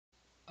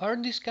Our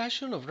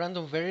discussion of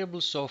random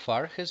variables so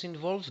far has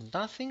involved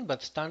nothing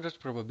but standard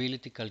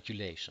probability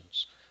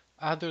calculations.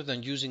 Other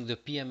than using the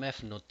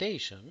PMF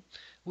notation,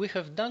 we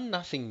have done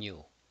nothing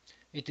new.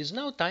 It is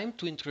now time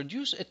to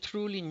introduce a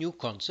truly new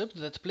concept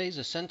that plays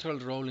a central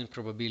role in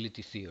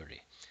probability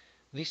theory.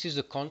 This is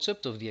the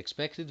concept of the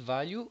expected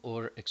value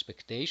or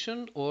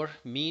expectation or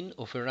mean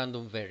of a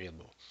random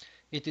variable.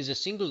 It is a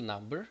single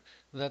number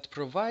that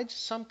provides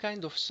some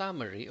kind of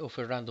summary of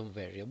a random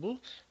variable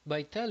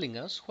by telling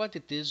us what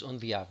it is on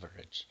the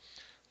average.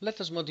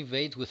 Let us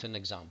motivate with an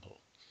example.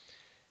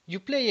 You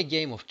play a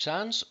game of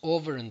chance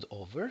over and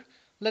over,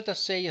 let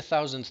us say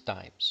 1,000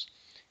 times.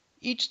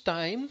 Each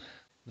time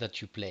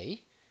that you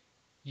play,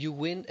 you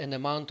win an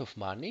amount of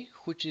money,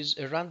 which is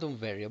a random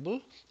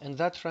variable, and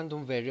that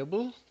random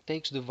variable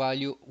takes the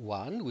value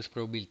 1 with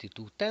probability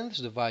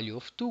 2/10, the value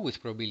of 2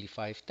 with probability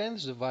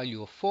 5/10, the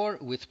value of 4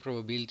 with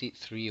probability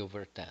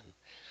 3/10.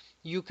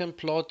 You can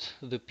plot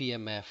the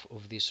PMF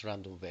of this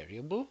random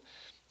variable.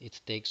 It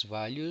takes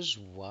values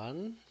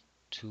 1,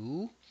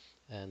 2,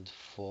 and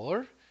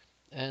 4,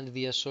 and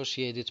the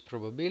associated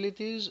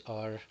probabilities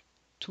are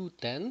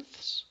 2/10,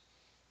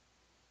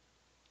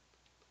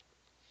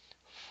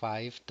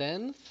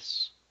 5/10,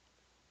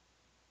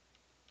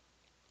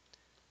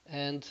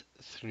 and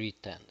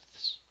 3/10.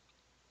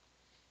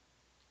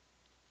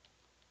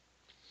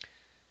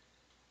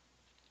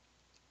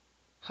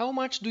 How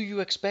much do you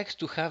expect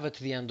to have at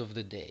the end of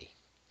the day?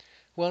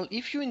 Well,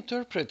 if you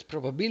interpret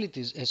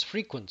probabilities as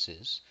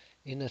frequencies,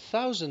 in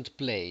 1,000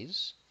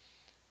 plays,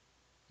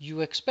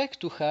 you expect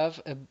to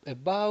have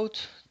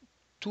about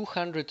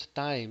 200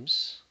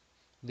 times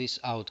this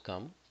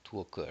outcome to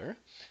occur,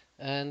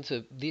 and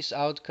this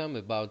outcome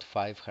about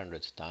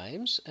 500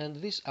 times, and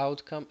this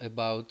outcome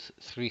about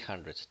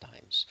 300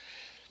 times.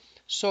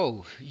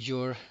 So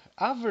your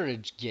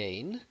average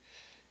gain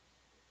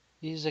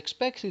is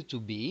expected to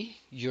be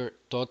your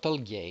total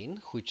gain,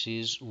 which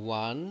is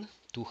 1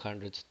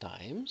 200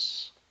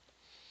 times,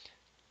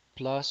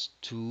 plus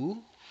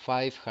 2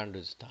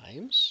 500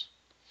 times,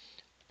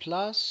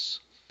 plus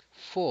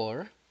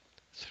 4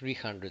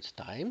 300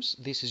 times.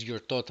 This is your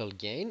total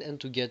gain, and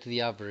to get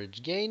the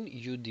average gain,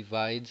 you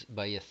divide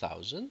by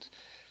 1,000.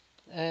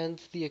 And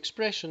the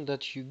expression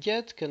that you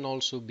get can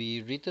also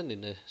be written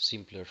in a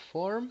simpler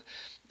form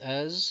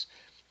as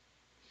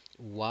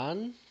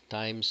 1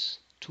 times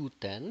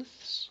 2/10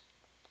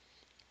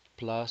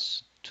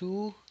 plus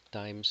 2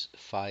 times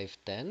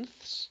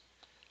 5/10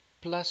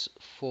 plus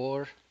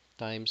 4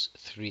 times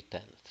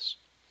 3/10.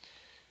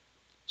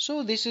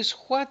 So this is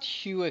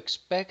what you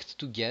expect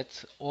to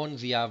get on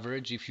the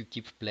average if you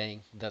keep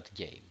playing that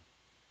game.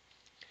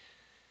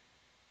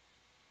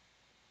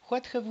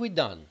 What have we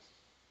done?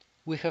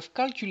 We have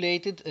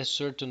calculated a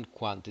certain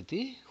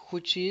quantity,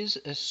 which is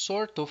a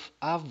sort of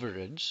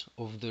average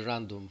of the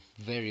random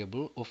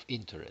variable of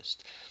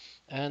interest.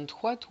 And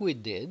what we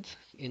did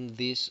in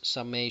this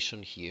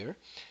summation here,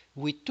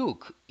 we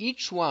took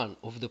each one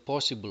of the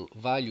possible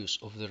values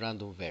of the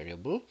random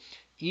variable.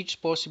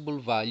 Each possible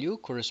value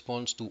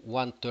corresponds to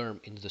one term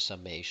in the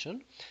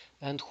summation,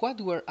 and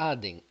what we're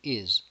adding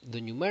is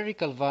the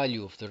numerical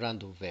value of the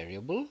random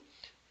variable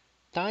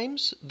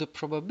times the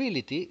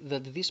probability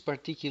that this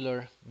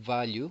particular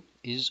value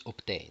is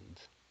obtained.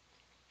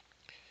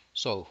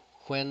 So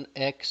when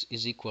x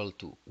is equal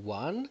to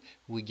 1,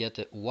 we get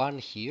a 1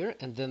 here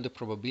and then the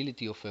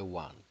probability of a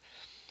 1.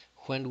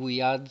 When we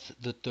add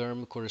the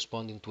term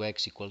corresponding to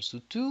x equals to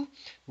 2,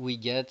 we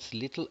get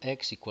little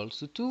x equals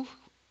to 2,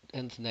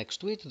 and next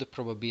to it the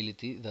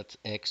probability that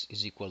x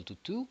is equal to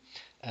 2,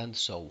 and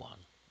so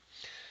on.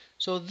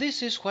 So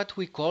this is what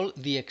we call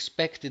the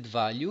expected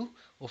value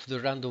of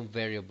the random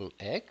variable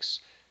x.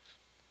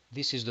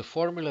 This is the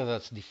formula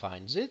that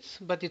defines it,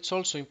 but it's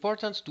also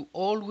important to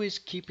always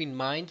keep in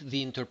mind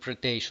the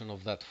interpretation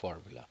of that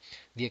formula.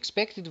 The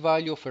expected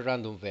value of a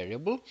random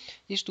variable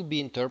is to be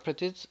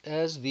interpreted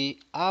as the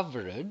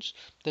average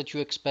that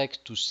you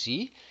expect to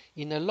see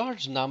in a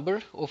large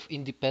number of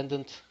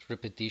independent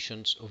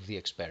repetitions of the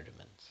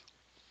experiment.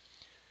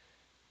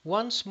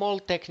 One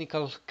small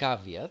technical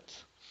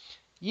caveat: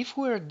 if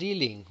we are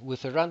dealing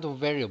with a random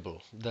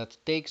variable that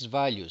takes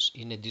values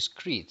in a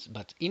discrete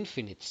but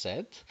infinite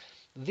set,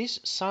 this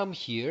sum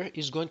here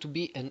is going to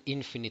be an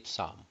infinite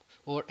sum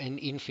or an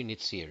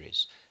infinite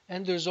series.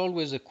 And there's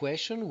always a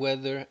question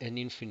whether an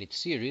infinite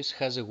series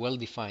has a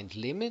well-defined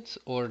limit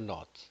or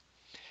not.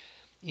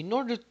 In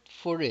order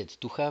for it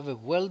to have a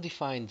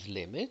well-defined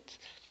limit,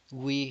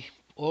 we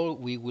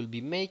will be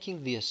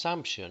making the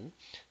assumption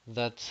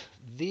that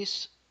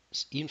this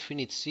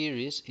infinite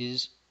series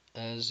is,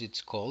 as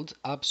it's called,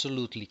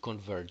 absolutely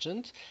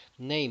convergent,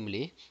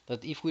 namely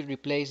that if we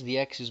replace the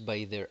x's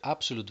by their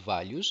absolute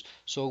values,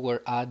 so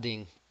we're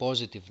adding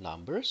positive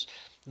numbers,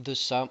 the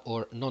sum,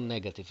 or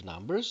non-negative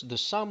numbers, the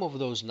sum of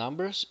those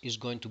numbers is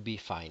going to be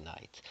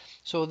finite.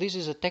 So this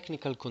is a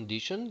technical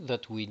condition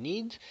that we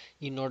need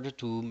in order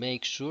to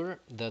make sure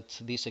that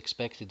this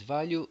expected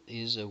value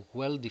is a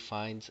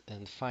well-defined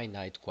and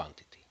finite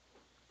quantity.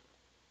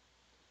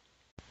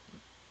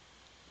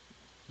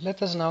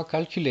 Let us now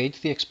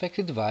calculate the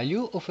expected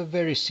value of a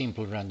very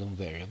simple random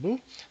variable,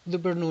 the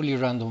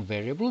Bernoulli random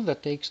variable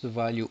that takes the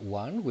value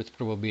 1 with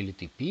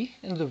probability p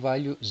and the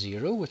value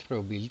 0 with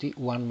probability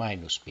 1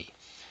 minus p.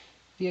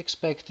 The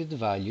expected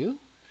value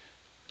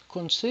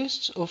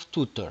consists of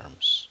two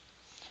terms.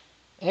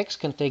 X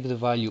can take the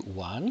value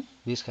 1,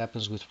 this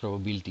happens with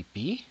probability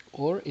p,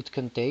 or it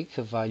can take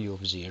a value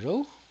of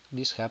 0,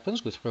 this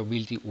happens with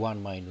probability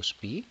 1 minus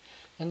p,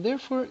 and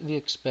therefore the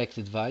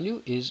expected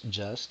value is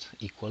just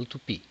equal to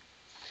p.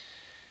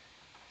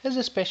 As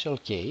a special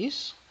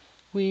case,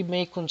 we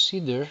may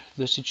consider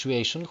the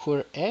situation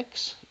where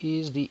x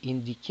is the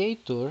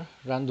indicator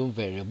random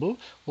variable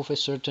of a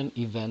certain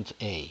event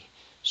A,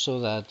 so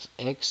that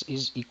x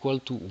is equal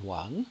to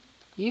 1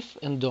 if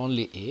and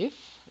only if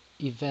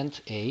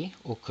event A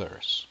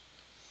occurs.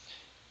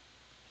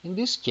 In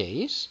this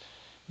case,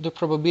 the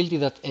probability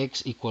that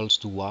x equals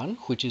to 1,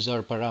 which is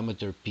our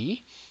parameter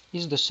p,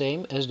 is the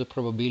same as the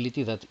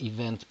probability that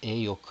event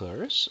A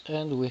occurs,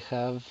 and we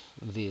have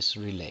this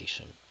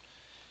relation.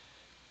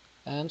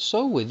 And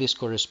so, with this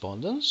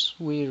correspondence,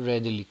 we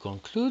readily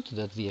conclude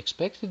that the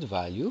expected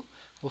value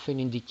of an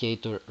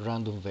indicator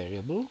random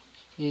variable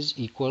is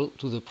equal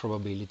to the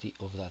probability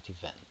of that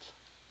event.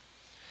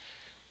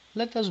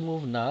 Let us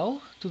move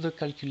now to the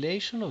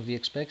calculation of the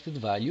expected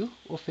value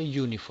of a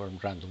uniform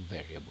random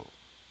variable.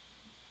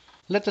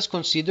 Let us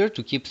consider,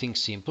 to keep things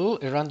simple,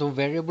 a random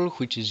variable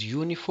which is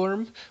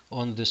uniform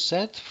on the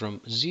set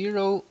from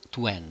 0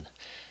 to n.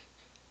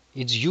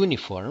 It's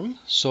uniform,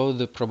 so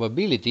the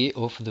probability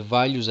of the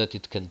values that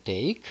it can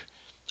take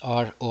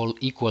are all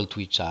equal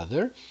to each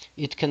other.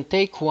 It can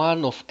take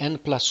one of n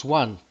plus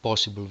 1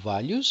 possible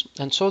values,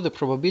 and so the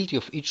probability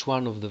of each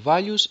one of the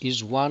values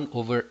is 1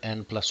 over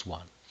n plus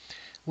 1.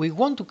 We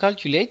want to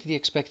calculate the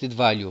expected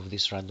value of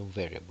this random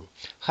variable.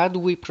 How do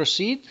we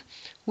proceed?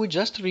 We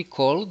just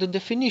recall the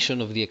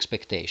definition of the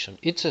expectation.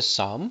 It's a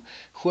sum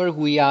where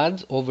we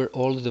add over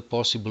all the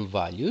possible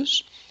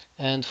values,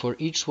 and for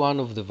each one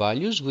of the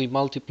values we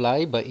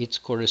multiply by its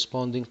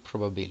corresponding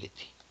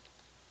probability.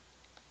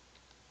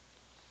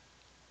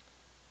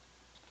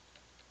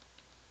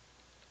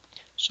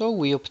 So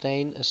we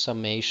obtain a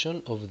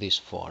summation of this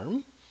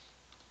form.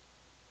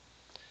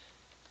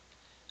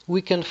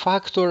 We can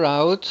factor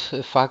out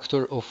a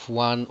factor of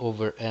 1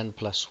 over n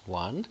plus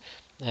 1,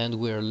 and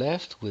we are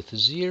left with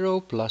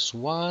 0 plus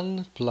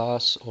 1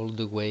 plus all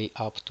the way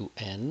up to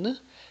n.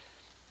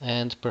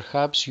 And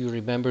perhaps you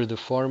remember the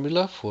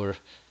formula for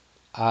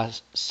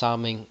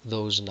summing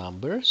those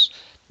numbers,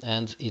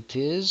 and it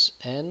is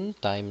n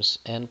times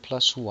n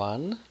plus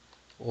 1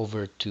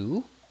 over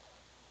 2.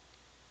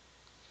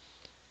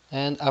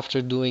 And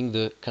after doing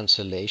the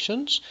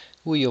cancellations,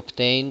 we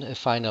obtain a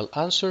final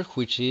answer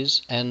which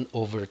is n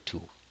over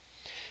 2.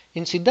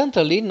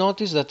 Incidentally,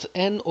 notice that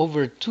n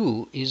over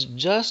 2 is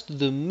just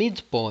the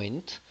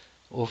midpoint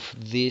of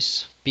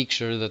this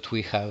picture that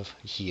we have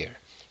here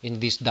in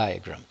this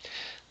diagram.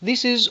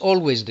 This is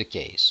always the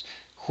case.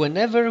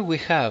 Whenever we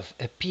have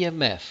a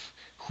PMF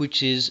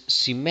which is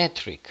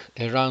symmetric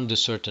around a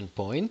certain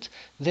point,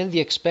 then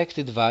the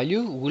expected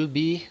value will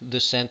be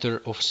the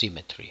center of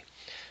symmetry.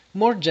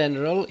 More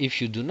general,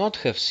 if you do not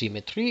have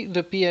symmetry,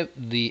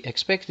 the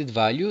expected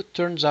value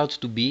turns out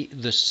to be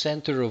the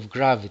center of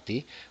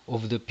gravity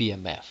of the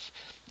PMF.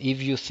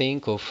 If you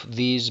think of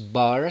these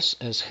bars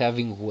as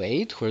having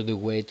weight, where the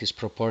weight is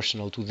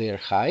proportional to their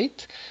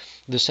height,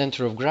 the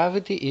center of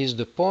gravity is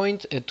the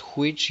point at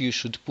which you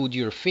should put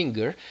your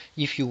finger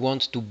if you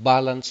want to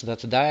balance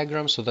that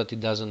diagram so that it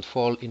doesn't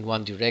fall in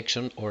one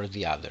direction or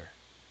the other.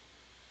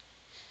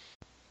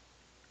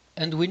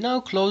 And we now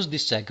close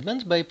this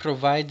segment by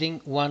providing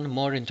one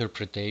more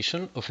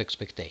interpretation of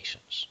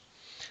expectations.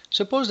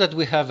 Suppose that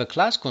we have a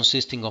class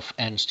consisting of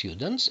n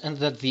students and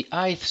that the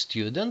ith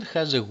student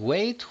has a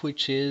weight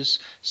which is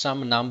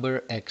some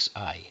number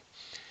xi.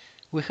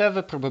 We have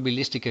a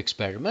probabilistic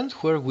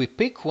experiment where we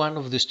pick one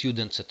of the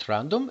students at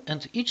random,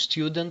 and each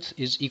student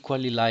is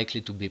equally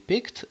likely to be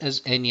picked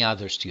as any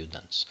other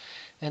students.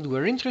 And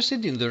we're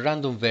interested in the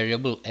random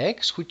variable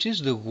x, which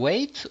is the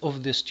weight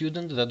of the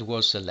student that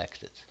was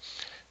selected.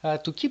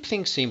 To keep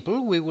things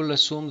simple, we will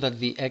assume that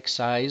the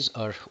xi's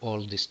are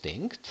all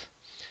distinct.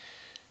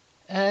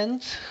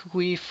 And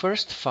we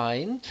first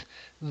find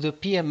the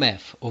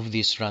PMF of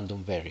this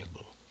random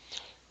variable.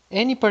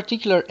 Any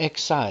particular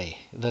xi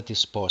that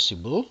is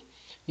possible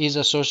is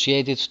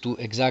associated to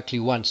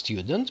exactly one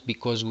student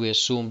because we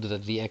assumed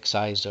that the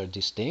xi's are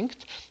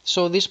distinct.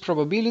 So this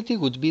probability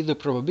would be the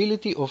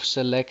probability of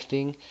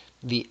selecting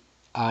the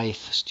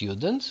ith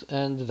student,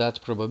 and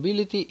that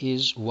probability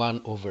is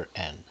 1 over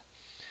n.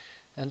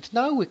 And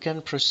now we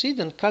can proceed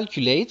and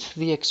calculate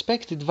the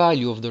expected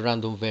value of the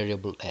random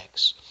variable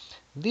x.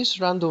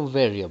 This random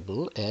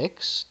variable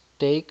x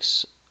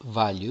takes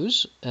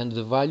values, and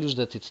the values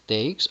that it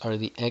takes are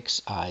the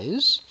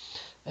xi's,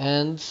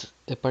 and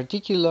a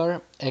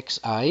particular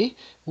xi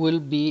will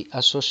be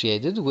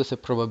associated with a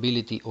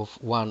probability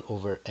of 1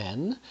 over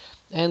n,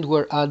 and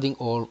we're adding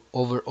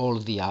over all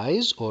the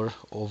i's or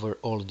over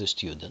all the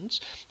students,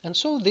 and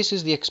so this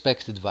is the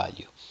expected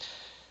value.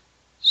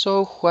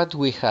 So what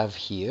we have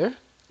here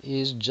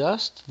is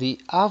just the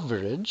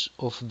average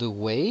of the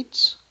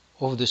weights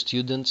of the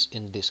students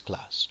in this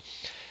class.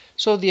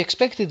 So the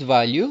expected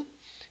value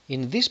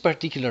in this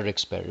particular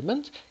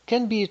experiment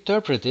can be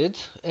interpreted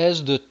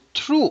as the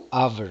true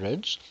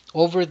average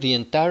over the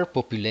entire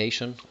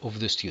population of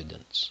the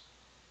students.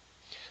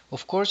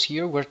 Of course,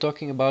 here we're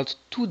talking about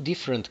two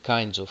different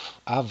kinds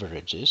of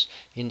averages.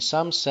 In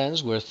some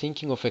sense, we're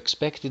thinking of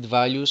expected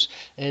values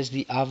as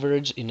the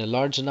average in a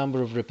large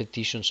number of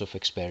repetitions of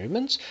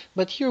experiments,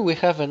 but here we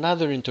have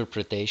another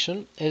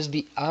interpretation as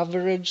the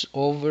average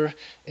over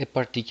a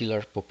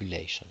particular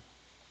population.